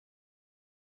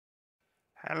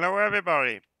Hello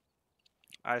everybody,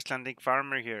 Icelandic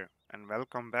farmer here, and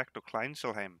welcome back to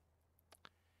Kleinsselheim.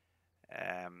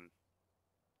 Um,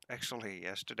 Actually,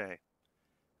 yesterday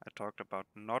I talked about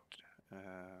not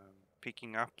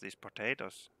picking up these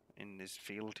potatoes in this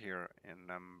field here in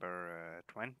number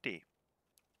 20,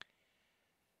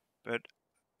 but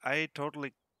I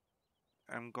totally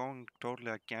am going totally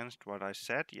against what I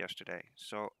said yesterday.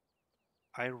 So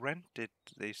I rented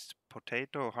this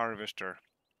potato harvester,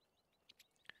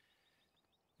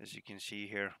 as you can see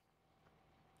here.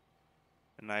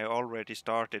 And I already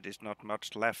started, there's not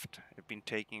much left. It's been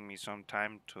taking me some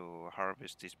time to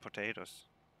harvest these potatoes.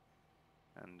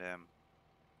 And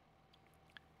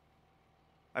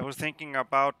I was thinking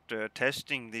about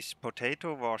testing this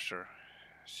potato washer,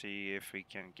 see if we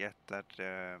can get that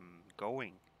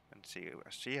going and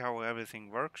see how everything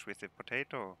works with the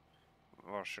potato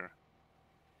washer.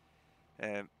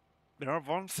 Uh, there are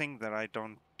one thing that I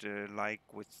don't like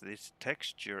with this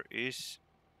texture is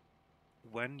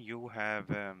when you have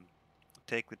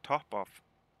take the top off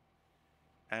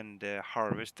and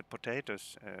harvest the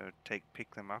potatoes,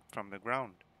 pick them up from the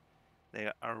ground.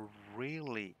 They are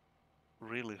really,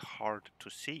 really hard to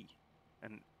see.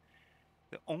 And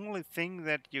the only thing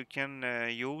that you can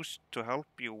use to help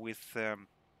you with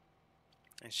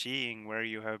seeing where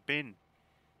you have been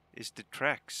is the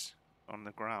tracks on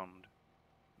the ground.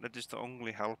 That is the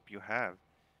only help you have.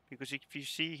 Because if you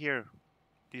see here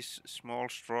this small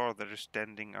straw that is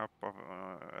standing up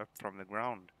from the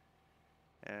ground,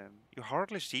 you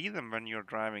hardly see them when you're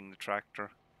driving the tractor.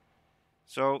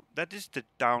 So that is the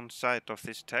downside of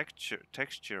this potato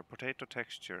texture,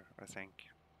 I think.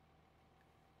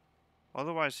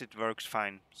 Otherwise it works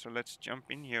fine. So let's jump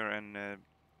in here and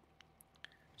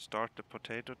start the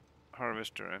potato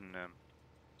harvester and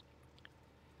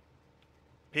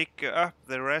pick up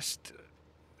the rest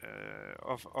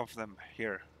of them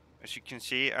here. As you can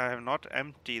see, I have not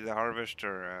emptied the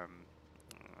harvester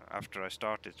after I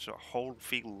started, so whole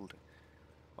field,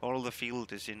 all the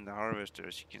field is in the harvester.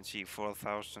 As you can see,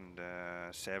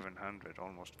 4,700,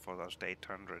 almost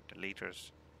 4,800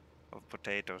 liters of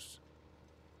potatoes.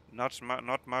 Not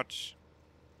much,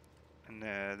 and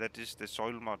that is the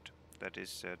soil mod that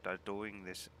is doing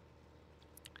this.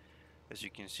 As you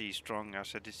can see, strong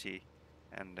acidity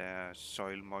and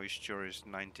soil moisture is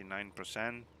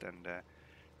 99%, and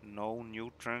no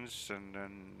nutrients and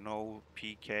no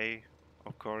pK,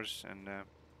 of course, and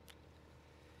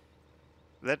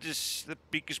that is the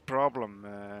biggest problem.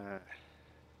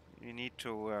 You need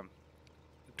to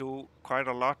do quite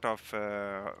a lot of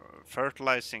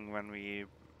fertilizing when we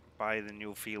buy the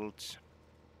new fields.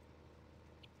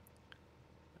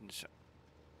 And there's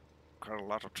quite a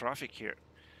lot of traffic here,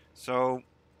 so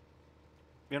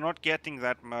we're not getting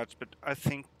that much, but I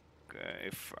think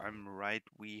if I'm right,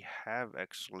 we have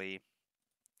actually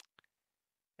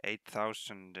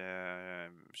 8,000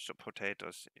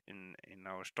 potatoes in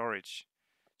our storage,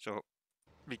 so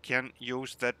we can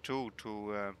use that too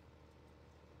to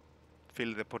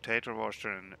fill the potato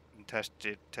washer and test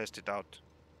it out.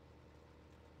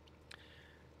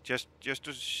 Just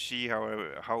to see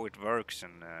how it works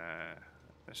and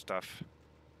stuff.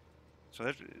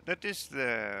 So that is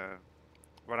the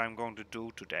what I'm going to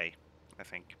do today, I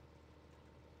think.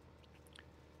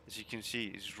 As you can see,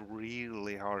 it's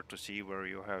really hard to see where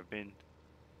you have been.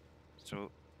 So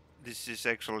this is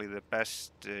actually the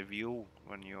best view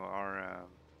when you are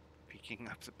picking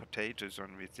up the potatoes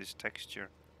on with this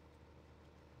texture.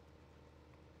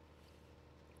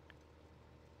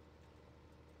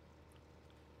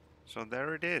 So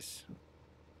there it is,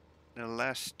 the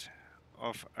last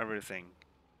of everything.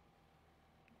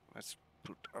 Let's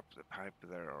put up the pipe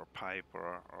there, or pipe,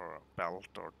 or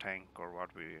belt, or tank, or what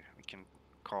we can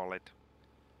call it,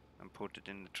 and put it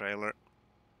in the trailer.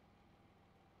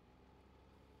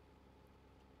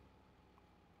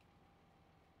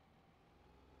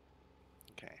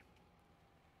 Okay.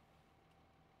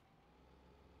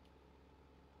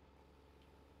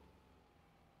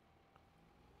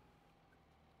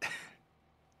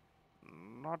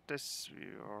 Not as we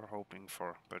are hoping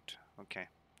for, but okay.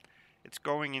 It's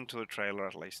going into the trailer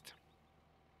at least.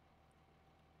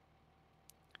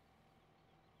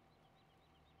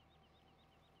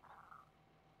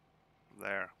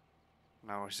 There.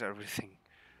 Now is everything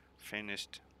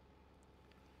finished.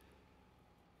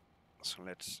 So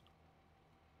let's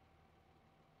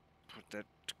put that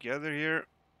together here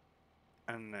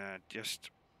and just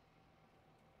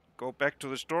go back to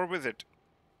the store with it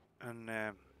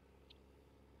and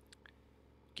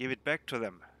give it back to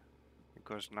them,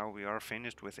 because now we are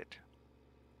finished with it.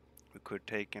 We could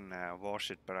take and wash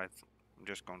it, but I'm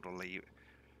just going to leave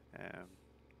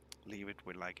leave it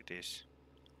with like it is.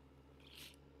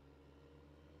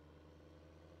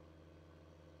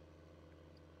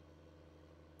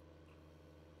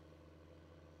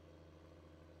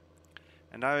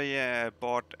 And I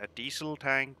bought a diesel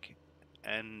tank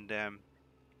and a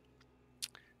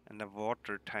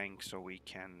water tank so we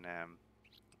can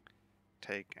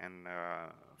take and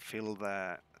fill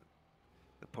the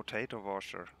potato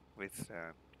washer with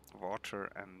water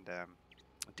and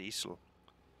diesel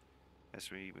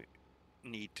as we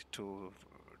need to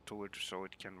it so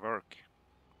it can work.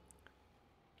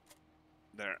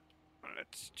 There,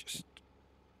 let's just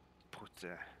put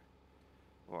the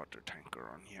water tanker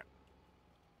on here.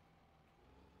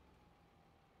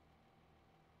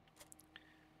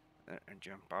 And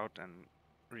jump out and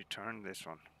return this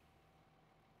one.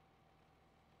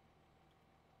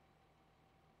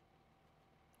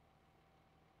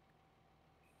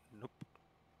 Nope.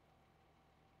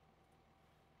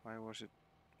 Why was it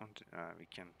on we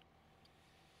can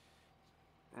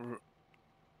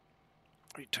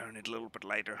return it a little bit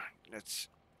later. Let's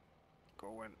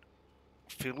go and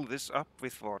fill this up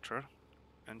with water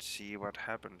and see what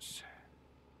happens.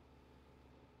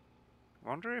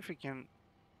 Wonder if we can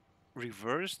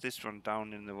reverse this one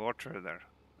down in the water there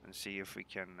and see if we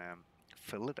can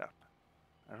fill it up.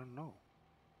 I don't know.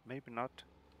 Maybe not.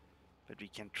 But we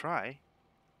can try.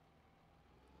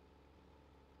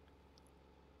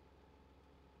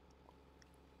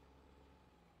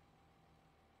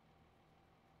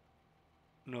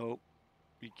 No,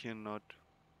 we cannot.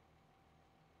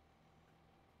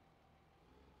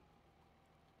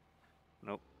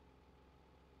 Nope.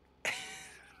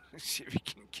 Let's see if we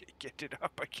can get it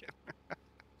up again.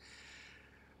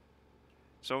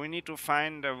 So we need to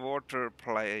find a water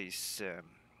place,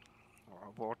 or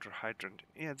a water hydrant.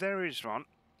 Yeah, there is one.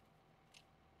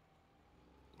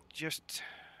 Just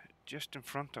in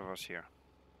front of us here.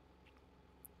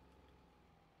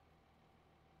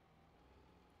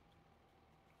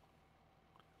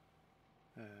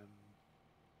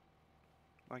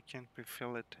 Why can't we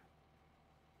fill it?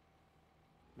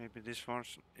 Maybe this one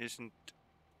isn't.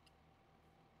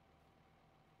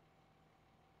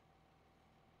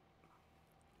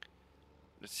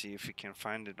 Let's see if we can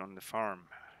find it on the farm.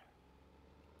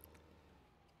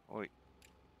 Oi.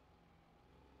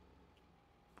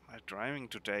 My driving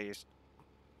today is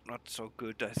not so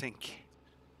good, I think.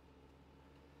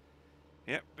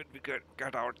 Yeah, but we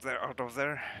got out of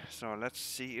there. So let's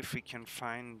see if we can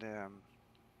find.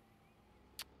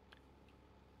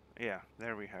 Yeah,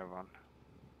 there we have one.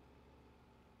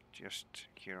 Just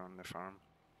here on the farm.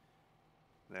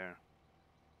 There.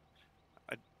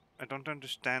 I don't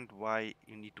understand why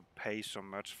you need to pay so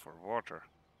much for water.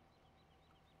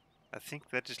 I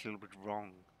think that is a little bit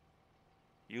wrong.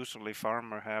 Usually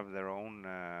farmers have their own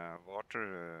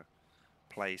water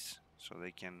place so they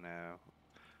can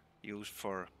use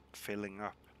for filling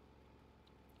up.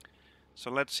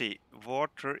 So let's see,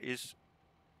 water is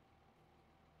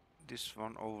this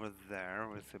one over there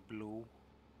with the blue.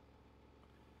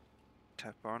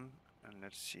 Tap on and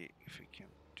let's see if we can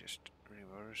just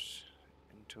reverse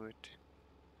into it.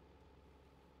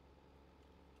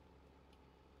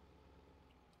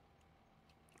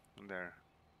 There.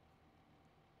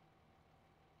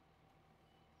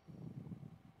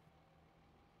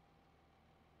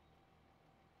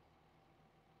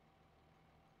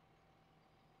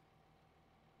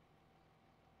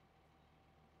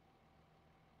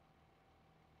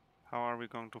 How are we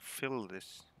going to fill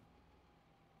this?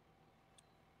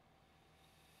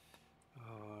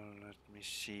 Oh, let me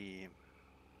see.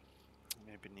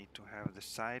 Maybe need to have the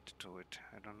side to it.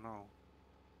 I don't know.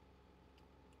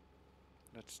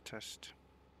 Let's test.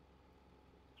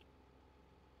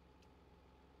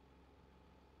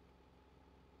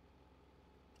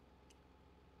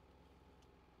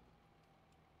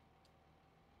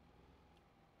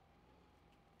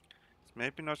 It's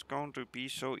maybe not going to be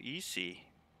so easy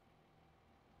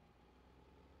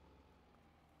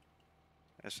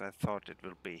as I thought it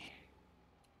will be.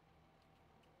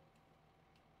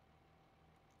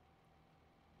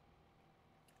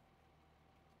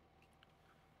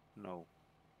 No.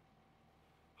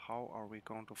 How are we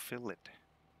going to fill it?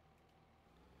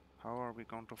 How are we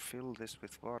going to fill this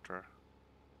with water?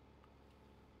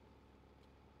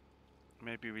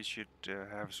 Maybe we should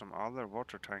have some other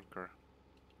water tanker.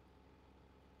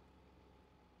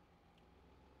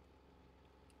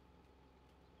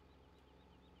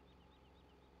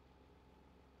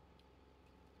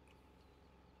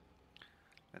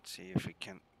 Let's see if we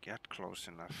can get close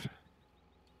enough.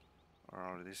 Or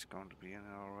are this going to be in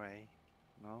our way?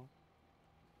 No?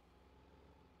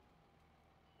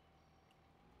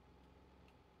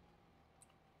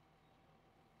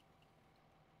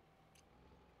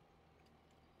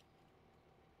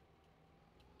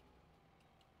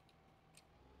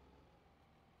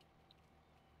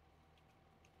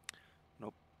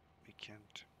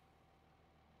 can't.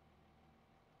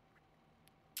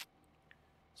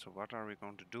 So what are we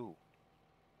going to do?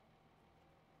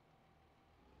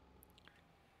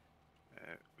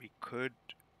 We could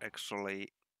actually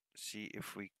see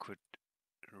if we could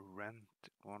rent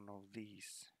one of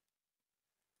these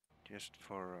just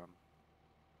for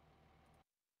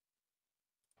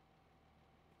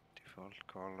default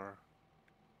color.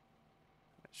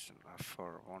 That's enough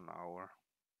for 1 hour.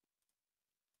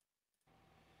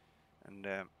 And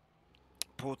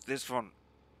put this one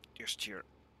just here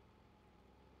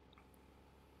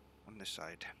on the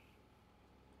side.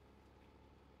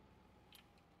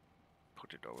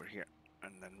 Put it over here,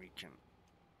 and then we can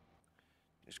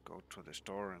just go to the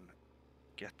store and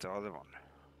get the other one.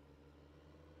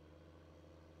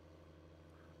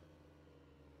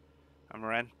 I'm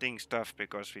renting stuff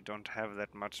because we don't have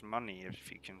that much money,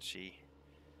 if you can see.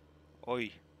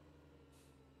 Oi!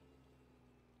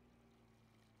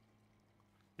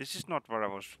 This is not where I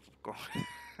was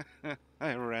going.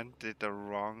 I rented the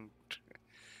wrong...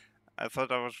 I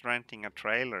thought I was renting a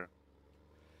trailer.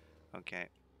 Okay.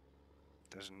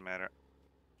 Doesn't matter.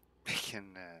 We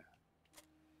can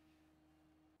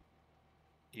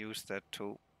use that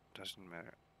too. Doesn't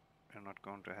matter. We're not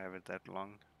going to have it that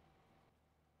long.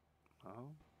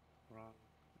 Oh, wrong.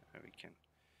 We can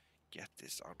get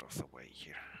this out of the way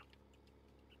here.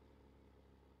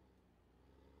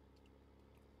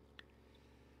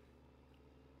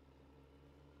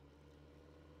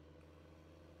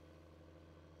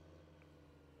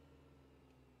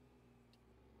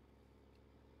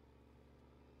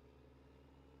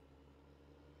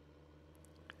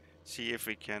 See if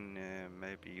we can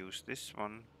maybe use this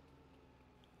one.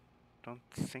 Don't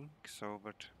think so,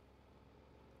 but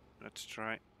let's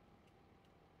try.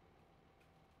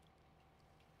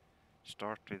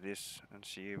 Start with this and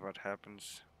see what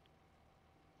happens.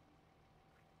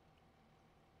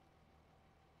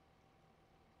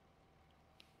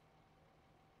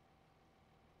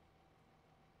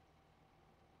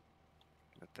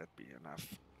 Let that be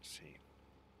enough. See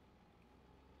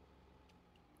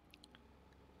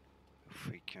if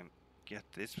we can get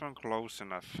this one close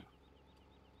enough.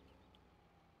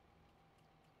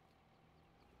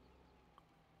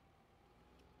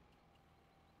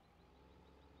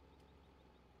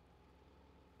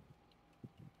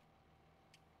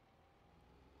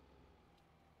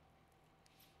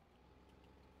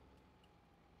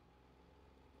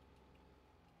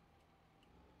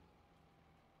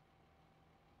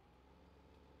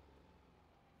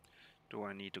 Do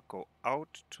I need to go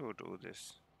out to do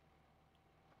this?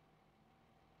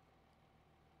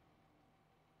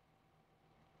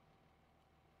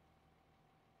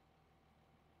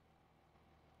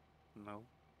 No.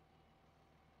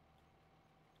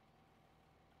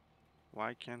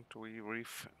 Why can't we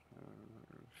refill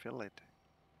it?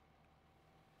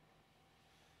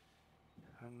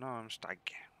 No, I'm stuck.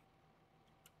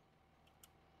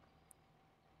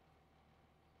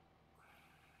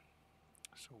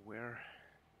 So where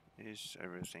is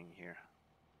everything here?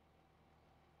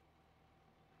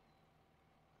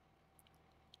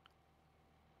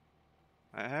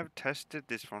 I have tested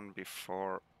this one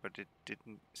before, but it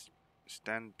didn't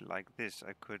stand like this.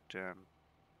 I could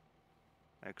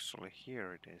actually,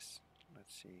 here it is.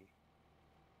 Let's see.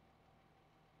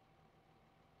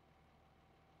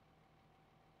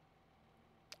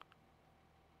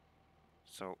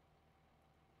 So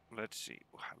let's see.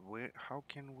 How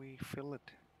can we fill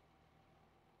it?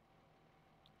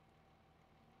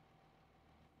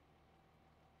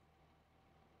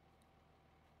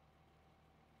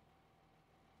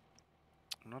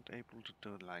 I'm not able to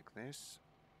do it like this.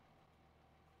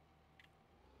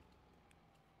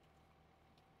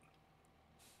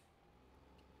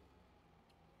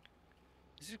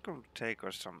 This is going to take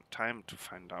us some time to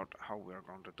find out how we are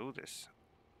going to do this.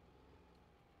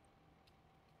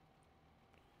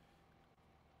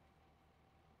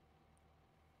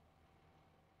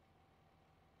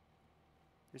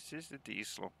 This is the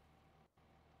diesel.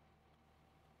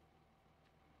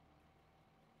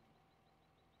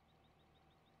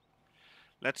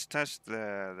 Let's test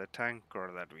the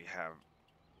tanker that we have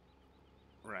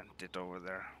rented over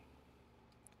there.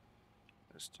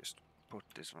 Let's just put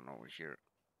this one over here.